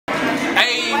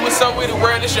up with the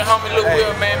world? It's your homie Lil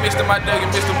Will, man. Mr.MYDOUGIE,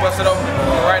 Mr. Bust It Open.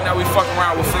 Right now we fucking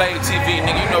around with Flave TV,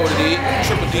 nigga. You know what it is.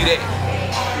 Triple D that.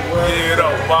 Yeah,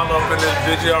 though. Follow up in this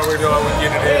bitch. You already know how we get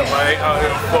it here, man. Out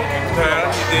here Funkytown,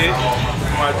 you did.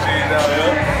 My G's out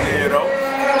here. Yeah, though.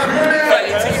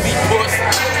 Flave TV, puss.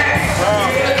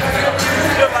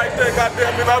 Just like that,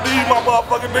 goddamn it. I be my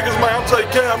motherfucking niggas, man. I'm taking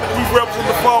care of it. We represent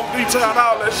the Funkytown,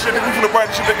 all that shit. We finna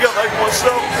bring shit together like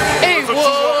myself.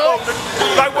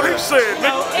 Like what he said,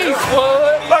 nigga.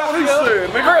 Like what he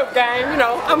said, nigga. Group game, you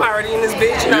know, I'm already in this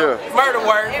bitch, you know. Murder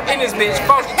word, in this bitch,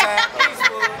 Funkytown.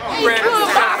 Ready to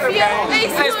the game.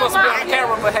 I ain't supposed to be on the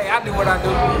camera, but hey, I do what I do.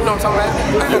 You know what I'm talking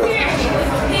about?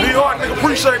 Be hard, nigga.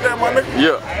 Appreciate that, my nigga.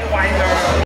 Yeah.